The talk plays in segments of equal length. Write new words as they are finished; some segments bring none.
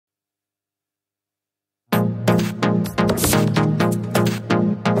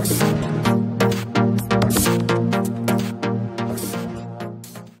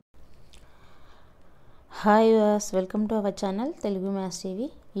Hi viewers, welcome to our channel Telugu maths TV.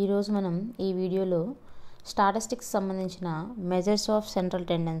 ఈరోజు మనం ఈ వీడియోలో స్టాటిస్టిక్స్ సంబంధించిన మెజర్స్ ఆఫ్ సెంట్రల్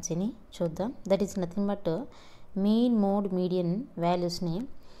టెండెన్సీని చూద్దాం. That is nothing but mean, mode, median వాల్యూస్ని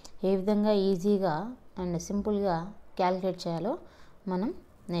ఏ విధంగా ఈజీగా అండ్ సింపుల్గా క్యాలిక్యులేట్ చేయాలో మనం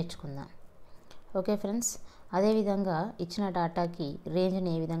నేర్చుకుందాం. ఓకే ఫ్రెండ్స్, అదేవిధంగా ఇచ్చిన డాటాకి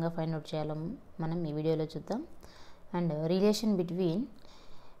రేంజ్ని ఏ విధంగా ఫైండ్ అవుట్ చేయాలో మనం ఈ వీడియోలో చూద్దాం. And relation between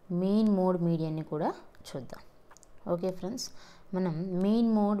mean, mode, మీడియన్ని కూడా చూద్దాం. ఓకే ఫ్రెండ్స్, మనం మీన్,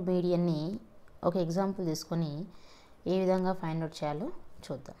 మోడ్, మీడియన్ని ఒక ఎగ్జాంపుల్ తీసుకొని ఏ విధంగా ఫైండ్ అవుట్ చేయాలో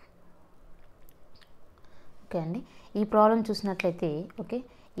చూద్దాం. ఓకే అండి, ఈ ప్రాబ్లం చూసినట్లయితే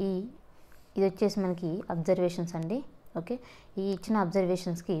ఇది వచ్చేసి మనకి అబ్జర్వేషన్స్ అండి. ఓకే, ఈ ఇచ్చిన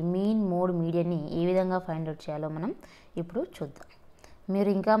అబ్జర్వేషన్స్కి మీన్, మోడ్, మీడియన్ని ఏ విధంగా ఫైండ్ అవుట్ చేయాలో మనం ఇప్పుడు చూద్దాం. మీరు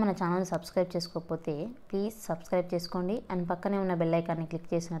ఇంకా మన ఛానల్ సబ్స్క్రైబ్ చేసుకోకపోతే ప్లీజ్ సబ్స్క్రైబ్ చేసుకోండి. అండ్ పక్కనే ఉన్న బెల్ ఐకాన్ని క్లిక్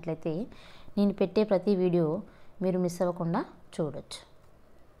చేసినట్లయితే నేను పెట్టే ప్రతి వీడియో మీరు మిస్ అవ్వకుండా చూడొచ్చు.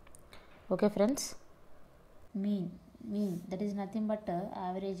 Okay friends, mean that is nothing but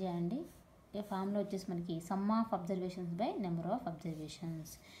average అండి. ఈ ఫామ్లో వచ్చేసి మనకి some of observations by number of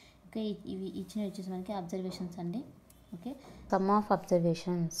observations. Okay, ఇవి ఇచ్చినవి వచ్చేసి మనకి అబ్జర్వేషన్స్ అండి. Okay, some of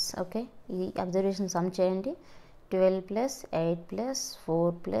observations. Okay, ఈ అబ్జర్వేషన్ సమ్ చేయండి. 12 plus 8 plus 4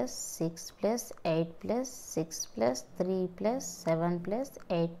 plus 6 plus 8 plus 6 plus 3 plus 7 plus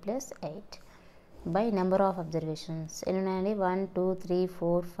 8 plus 8 by number of observations. ఎన్ని ఉన్నాయండి? 1 2 3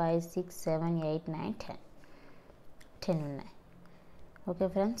 4 5 6 7 8 9 10 ఉన్నాయి. ఓకే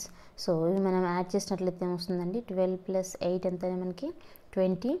ఫ్రెండ్స్, సో ఇవి మనం యాడ్ చేసినట్లయితే ఏమొస్తుందండి? 12 plus 8 ఎంత మనకి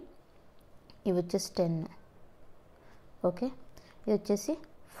 20, ఇవి వచ్చేసి 10. ఓకే, ఇది వచ్చేసి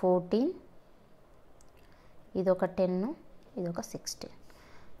 14, ఇది ఒక 10, ఇది ఒక 16.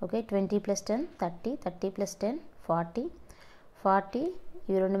 ఓకే, 20 + 10 30, 30 + 10 40,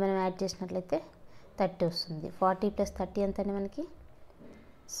 ఇవి రెండు మనం యాడ్ చేసినట్లయితే 30 వస్తుంది. 40 + 30 ఎంత అండి మనకి?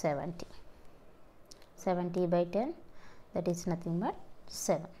 70 by 10 that is nothing but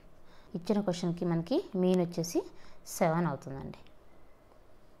 7. ఇచ్చిన క్వశ్చన్కి మనకి మీన్ వచ్చేసి 7 అవుతుందండి.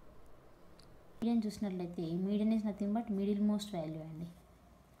 మీడియన్ చూసినట్లయితే median is nothing but middle most value అండి.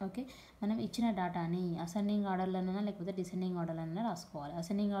 ఓకే, మనం ఇచ్చిన డాటాని అసెండింగ్ ఆర్డర్లోనైనా లేకపోతే డిసెండింగ్ ఆర్డర్లోనైనా రాసుకోవాలి.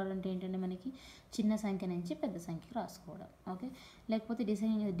 అసెండింగ్ ఆర్డర్ అంటే ఏంటంటే మనకి చిన్న సంఖ్య నుంచి పెద్ద సంఖ్యకు రాసుకోవడం. ఓకే, లేకపోతే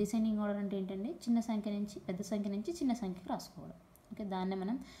డిసెండింగ్ ఆర్డర్ అంటే ఏంటంటే చిన్న సంఖ్య నుంచి పెద్ద సంఖ్య నుంచి చిన్న సంఖ్యకు రాసుకోవడం. ఓకే, దాన్నే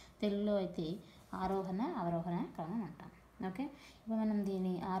మనం తెలుగులో అయితే ఆరోహణ అవరోహణ క్రమం అంటాం. ఓకే, ఇప్పుడు మనం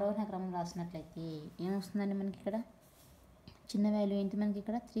దీన్ని ఆరోహణ క్రమం రాసినట్లయితే ఏమొస్తుందండి మనకి? ఇక్కడ చిన్న వాల్యూ ఏంటి మనకి?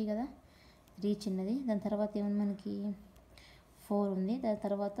 ఇక్కడ 3 కదా, 3 చిన్నది. దాని తర్వాత ఏముంది మనకి? 4 ఉంది. దాని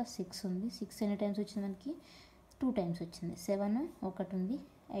తర్వాత 6 ఉంది. 6 ఎన్ని టైమ్స్ వచ్చింది మనకి? 2 టైమ్స్ వచ్చింది. 7 ఒకటి ఉంది.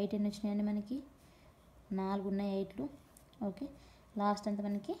 8 ఎన్ని వచ్చినాయండి మనకి? 4 ఉన్నాయి 8లు. ఓకే, లాస్ట్ అంతా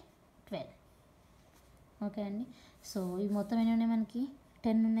మనకి 12. ఓకే అండి, సో ఇవి మొత్తం ఎన్ని ఉన్నాయి మనకి?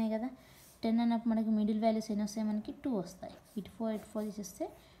 10 ఉన్నాయి కదా. 10 అన్నప్పుడు మనకి మిడిల్ వాల్యూస్ ఎన్ని వస్తాయి మనకి? 2 వస్తాయి. ఇటు 4 తీసేస్తే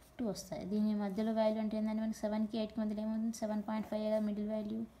 2 వస్తాయి. దీని మధ్యలో వాల్యూ అంటే ఏంటంటే మనకి 7కి 8కి మధ్యలో ఏమవుతుంది? 7.5 కదా మిడిల్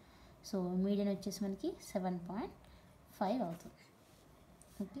వాల్యూ. సో మీడియన్ వచ్చేసి మనకి 7.5 అవుతుంది.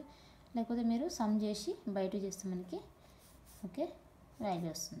 ఓకే, లేకపోతే మీరు సమ్ చేసి బయట చేస్తే మనకి ఓకే వాల్యూ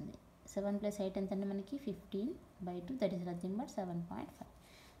వస్తుంది. 7 + 8 ఎంత అంటే మనకి 15/2 that is nothing but 7.5.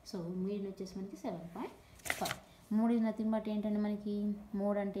 So median వచ్చేసి మనకి 7.5. మోడ్ ఈజ్ నథింగ్ బట్ ఏంటంటే మనకి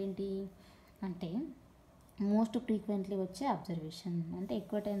మోడ్ అంటే ఏంటి అంటే మోస్ట్ ఫ్రీక్వెంట్లీ వచ్చే అబ్జర్వేషన్. అంటే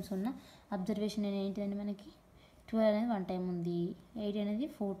ఎక్కువ టైమ్స్ ఉన్న అబ్జర్వేషన్ ఏంటంటే మనకి 12 అనేది 1 టైం ఉంది, 8 అనేది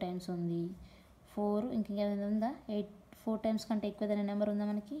 4 టైమ్స్ ఉంది, 4 ఇంకేమైనా ఉందా? 4 టైమ్స్ కంటే ఎక్కువ ఏదైనా నెంబర్ ఉందా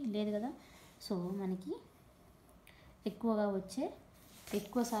మనకి? లేదు కదా. సో మనకి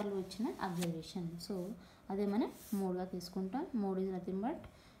ఎక్కువ సార్లు వచ్చిన అబ్జర్వేషన్. సో అదే మనం మోడ్గా తీసుకుంటాం. మోడ్ ఈజ్ నథింగ్ బట్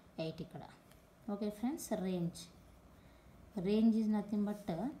 8 ఇక్కడ. Okay friends, range is nothing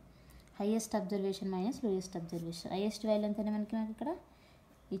but highest observation minus lowest observation. Highest value ఎంతనే మనకి ఇక్కడ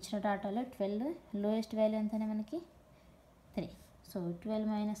ఇచ్చిన డాటాలో 12, లోయెస్ట్ వాల్యూ ఎంతనే మనకి 3. సో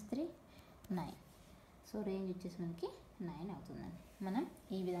 12 - 3 9. సో రేంజ్ వచ్చేసి మనకి 9 అవుతుందండి. మనం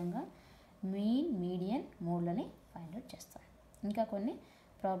ఈ విధంగా మీన్, మీడియన్, మోడ్లని ఫైండ్ అవుట్ చేస్తాం. ఇంకా కొన్ని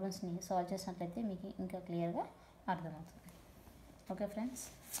ప్రాబ్లమ్స్ని సాల్వ్ చేసినట్లయితే మీకు ఇంకా క్లియర్గా అర్థమవుతుంది. ఓకే ఫ్రెండ్స్,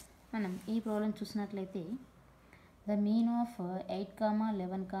 మనం ఈ ప్రాబ్లం చూసినట్లయితే the mean of 8,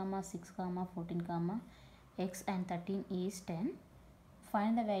 11, 6, 14, x and 13 is 10.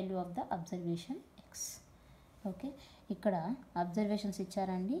 Find the value of the observation x. Okay, ఇక్కడ అబ్జర్వేషన్స్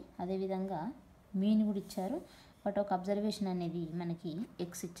ఇచ్చారండి, అదేవిధంగా మీన్ కూడా ఇచ్చారు. బట్ ఒక అబ్జర్వేషన్ అనేది మనకి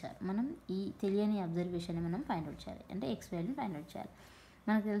ఎక్స్ ఇచ్చారు. మనం ఈ తెలియని అబ్జర్వేషన్ని మనం ఫైండ్ అవుట్ చేయాలి, అంటే ఎక్స్ వాల్యూని ఫైండ్ అవుట్ చేయాలి.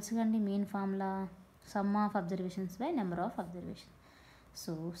 మనకు తెలుసు కండి mean formula some of observations by number of observation.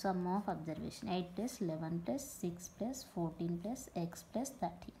 So some of observation 8 plus 11 plus 6 plus 14 plus X plus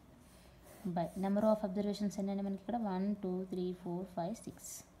 30 by number of observations ఏంటంటే మనకి ఇక్కడ 1 2 3 4 5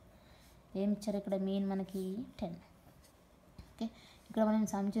 6 ఏమి ఇచ్చారు ఇక్కడ మీన్ మనకి 10. ఓకే, ఇక్కడ మనం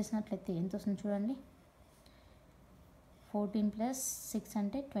సమ్ చేసినట్లయితే ఎంత వస్తుంది చూడండి. 14 ప్లస్ 6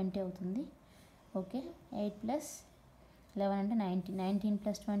 అంటే 20 అవుతుంది. ఓకే, 8 ప్లస్ 11 అంటే 19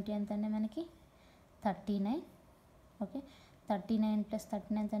 ప్లస్ 20 ఎంత అండి మనకి 39. ఓకే, 39 ప్లస్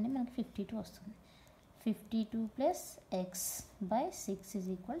 39 ఎంత అండి మనకి 52 వస్తుంది. 52 plus X by 6 is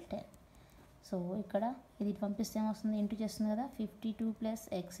equal 10. So ఇక్కడ ఇది పంపిస్తే ఏమొస్తుంది, ఇంటూ చేస్తుంది కదా. 52 plus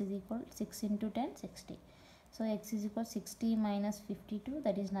X is equal 6 into 10 60. So X is equal 60 minus 52,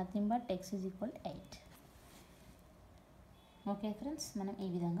 that is nothing but X is equal 8. Okay friends, మనం ఈ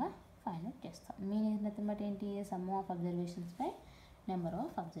విధంగా ఫైండ్ అవుట్ చేస్తాం. మీన్ ఈజ్ నథింగ్ బట్ ఏంటి, some of observations by number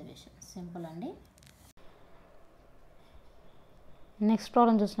of observations. Simple అండి. Next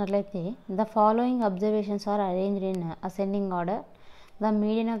problem చూసినట్లయితే the following observations are arranged in ascending order. The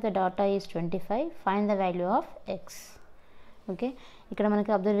median of the data is 25. Find the value of X. Okay, ఇక్కడ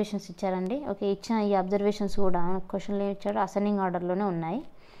మనకి observations ఇచ్చారండి. Okay, ఇచ్చిన ఈ observations కూడా క్వశ్చన్లో ఏమి ఇచ్చాడు, అసెండింగ్ ఆర్డర్లోనే ఉన్నాయి.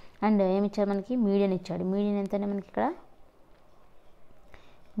 అండ్ ఏమి ఇచ్చాడు మనకి, మీడియన్ ఇచ్చాడు. మీడియన్ ఎంతనే మనకి ఇక్కడ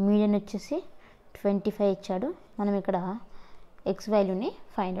మీడియన్ వచ్చేసి 25 ఇచ్చాడు. మనం ఇక్కడ ఎక్స్ వాల్యూని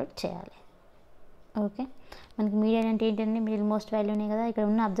ఫైండ్ అవుట్ చేయాలి. ఓకే, మనకి మీడియన్ అంటే ఏంటంటే మిడిల్ మోస్ట్ వాల్యూనే కదా. ఇక్కడ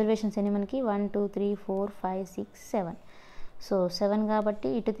ఉన్న అబ్జర్వేషన్స్ అన్ని మనకి 1 2 3 4 5 6 7. సో 7 కాబట్టి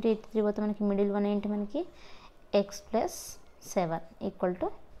ఇటు 3 పోతే మనకి మిడిల్ వన్ ఏంటి మనకి X plus 7 equal to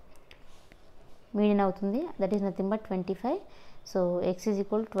median అవుతుంది. That is nothing but 25. So X is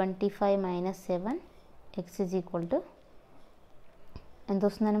equal 25 minus 7. X is equal to ఎంత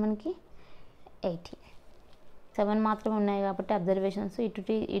వస్తుందని మనకి 18. 7 మాత్రమే ఉన్నాయి కాబట్టి అబ్జర్వేషన్స్ ఇటు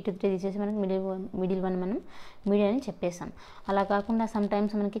 3 తీసేసి మనకి మిడిల్ వన్ మనం మీడియన్ అని చెప్పేసాం. అలా కాకుండా సమ్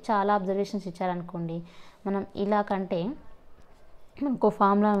టైమ్స్ మనకి చాలా అబ్జర్వేషన్స్ ఇచ్చారనుకోండి, మనం ఇలా కంటే మనకు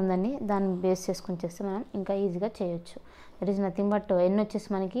ఫార్ములా ఉందండి, దాన్ని బేస్ చేసుకొని చేస్తే మనం ఇంకా ఈజీగా చేయొచ్చు. దట్ ఈస్ నథింగ్ బట్ ఎన్ వచ్చేసి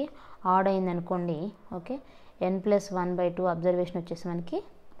మనకి ఆడ్ అయింది అనుకోండి. ఓకే, n+1/2 అబ్జర్వేషన్ వచ్చేసి మనకి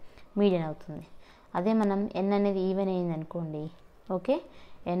మీడియన్ అవుతుంది. అదే మనం ఎన్ అనేది ఈవెన్ అయింది అనుకోండి. ఓకే,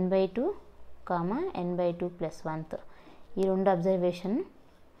 n/2 n/2 + 1 ఈ రెండు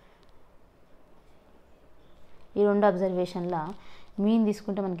అబ్జర్వేషన్ల మీన్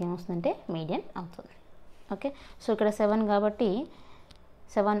తీసుకుంటే మనకి ఏమొస్తుందంటే మీడియన్ అవుతుంది. ఓకే, సో ఇక్కడ 7 కాబట్టి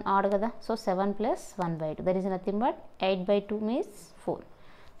 7 ఆడ్ కదా. So 7 + 1/2 that is nothing but 8/2 means 4.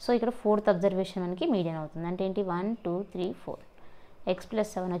 So ఇక్కడ 4th అబ్జర్వేషన్ మనకి మీడియన్ అవుతుంది. అంటే ఏంటి 1 2 3 4 ఎక్స్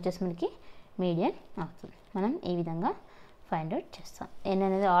ప్లస్ 7 వచ్చేసి మనకి మీడియన్ అవుతుంది. మనం ఈ విధంగా ఫైండ్ అవుట్ చేస్తాం. ఎన్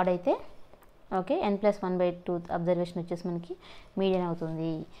అనేది ఆడ్ అయితే ఓకే, n+1/2 అబ్జర్వేషన్ వచ్చేసి మనకి మీడియన్ అవుతుంది.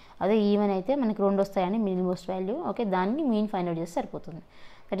 అదే ఈవెన్ అయితే మనకి 2 వస్తాయని మిడిల్ మోస్ట్ వాల్యూ. ఓకే, దాన్ని మీన్ ఫైండ్ అవుట్ చేస్తే సరిపోతుంది.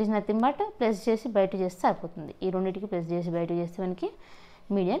 That is nothing but plus చేసి బయట చేస్తే సరిపోతుంది. ఈ రెండింటికి ప్లస్ చేసి బయట చేస్తే మనకి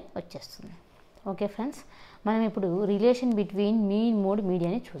మీడియన్ వచ్చేస్తుంది. ఓకే ఫ్రెండ్స్, మనం ఇప్పుడు relation between mean mode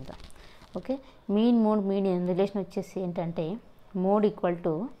median చూద్దాం. Okay, mean mode median relation వచ్చేసి ఏంటంటే mode equal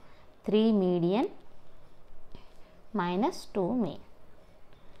to 3 median minus 2 mean.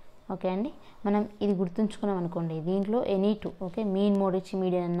 Okay అండి, మనం ఇది గుర్తుంచుకున్నాం అనుకోండి. దీంట్లో ఎనీ 2 ఓకే, మీన్ మోడ్ ఇచ్చి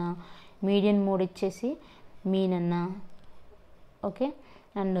మీడియన్ అన్నా, మీడియన్ మోడ్ ఇచ్చేసి మీన్ అన్నా, ఓకే,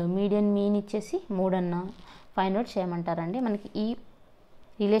 అండ్ మీడియన్ మీన్ ఇచ్చేసి మోడ్ అన్నా ఫైండ్ అవుట్ చేయమంటారండి. మనకి ఈ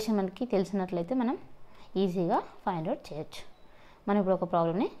రిలేషన్ మనకి తెలిసినట్లయితే మనం ఈజీగా ఫైండ్ అవుట్ చేయొచ్చు. మనం ఇప్పుడు ఒక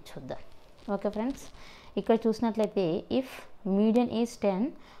ప్రాబ్లమ్ని చూద్దాం. ఓకే ఫ్రెండ్స్, ఇక్కడ చూసినట్లయితే if median is 10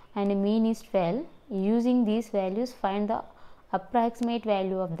 and mean is 12, using these values find the approximate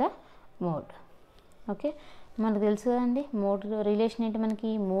value of the mode. Okay, మనకు తెలుసు కదండి మోడ్ రిలేషన్ ఏంటి, మనకి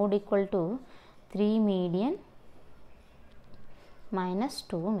mode equal to 3 median minus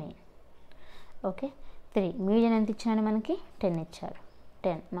 2 mean. Okay, 3 median ఎంత ఇచ్చాడు మనకి 10 ఇచ్చాడు.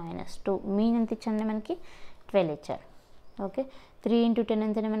 10 మైనస్ 2 మీన్ ఎంత ఇచ్చాడు మనకి 12 ఇచ్చాడు. ఓకే, 3 × 10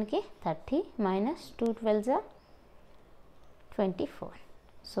 ఎంతనే మనకి 30 మైనస్ 2 12 24.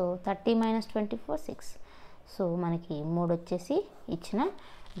 So 30 minus 24 6. సో మనకి మోడ్ వచ్చేసి ఇచ్చిన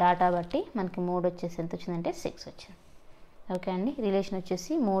డాటా బట్టి మనకి మోడ్ వచ్చేసి ఎంత వచ్చిందంటే 6 వచ్చింది. ఓకే అండి, రిలేషన్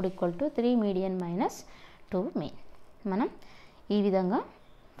వచ్చేసి mode equal to 3 median minus 2 mean. మనం ఈ విధంగా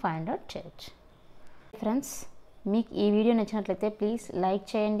ఫైండ్ అవుట్ చేయొచ్చు. ఫ్రెండ్స్, మీకు ఈ వీడియో నచ్చినట్లయితే ప్లీజ్ లైక్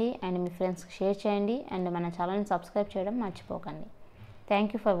చేయండి అండ్ మీ ఫ్రెండ్స్కి షేర్ చేయండి అండ్ మన ఛానల్ని సబ్స్క్రైబ్ చేయడం మర్చిపోకండి.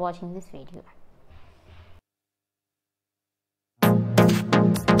 Thank you for watching this video.